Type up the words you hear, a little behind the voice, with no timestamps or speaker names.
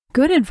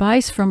Good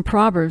advice from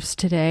Proverbs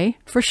today,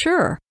 for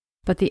sure.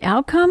 But the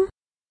outcome?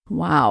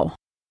 Wow.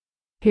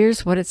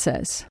 Here's what it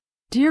says.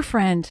 Dear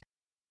friend,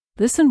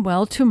 listen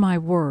well to my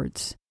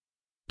words.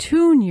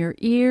 Tune your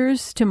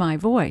ears to my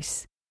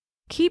voice.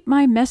 Keep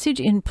my message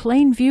in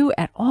plain view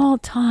at all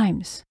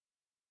times.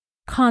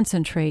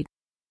 Concentrate.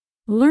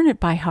 Learn it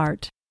by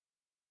heart.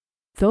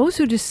 Those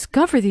who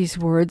discover these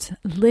words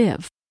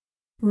live,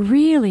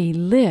 really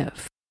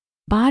live.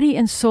 Body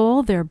and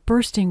soul, they're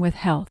bursting with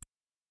health.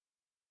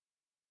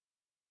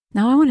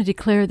 Now I want to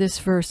declare this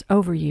verse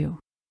over you.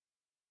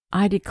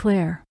 I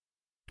declare,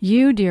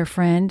 you, dear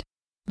friend,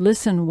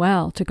 listen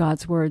well to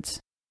God's words.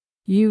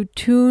 You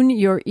tune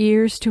your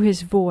ears to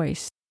His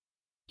voice.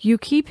 You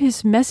keep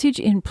His message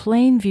in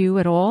plain view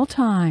at all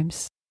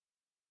times.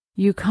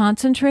 You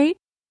concentrate.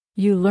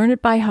 You learn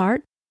it by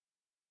heart.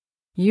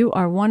 You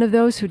are one of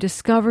those who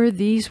discover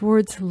these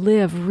words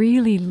live,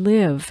 really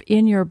live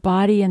in your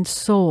body and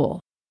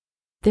soul.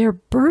 They're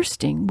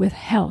bursting with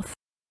health.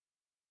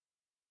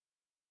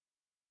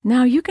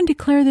 Now you can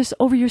declare this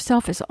over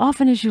yourself as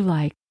often as you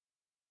like.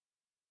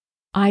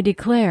 I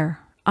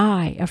declare,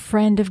 I, a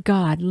friend of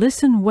God,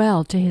 listen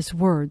well to His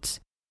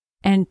words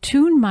and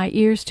tune my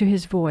ears to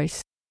His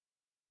voice.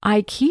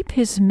 I keep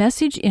His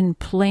message in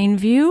plain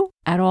view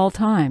at all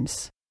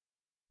times.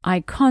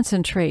 I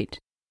concentrate.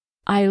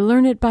 I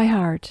learn it by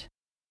heart.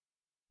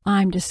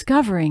 I'm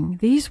discovering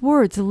these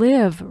words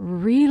live,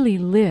 really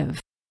live,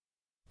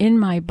 in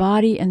my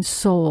body and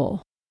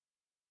soul.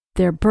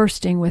 They're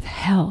bursting with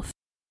health.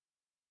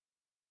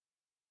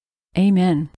 Amen.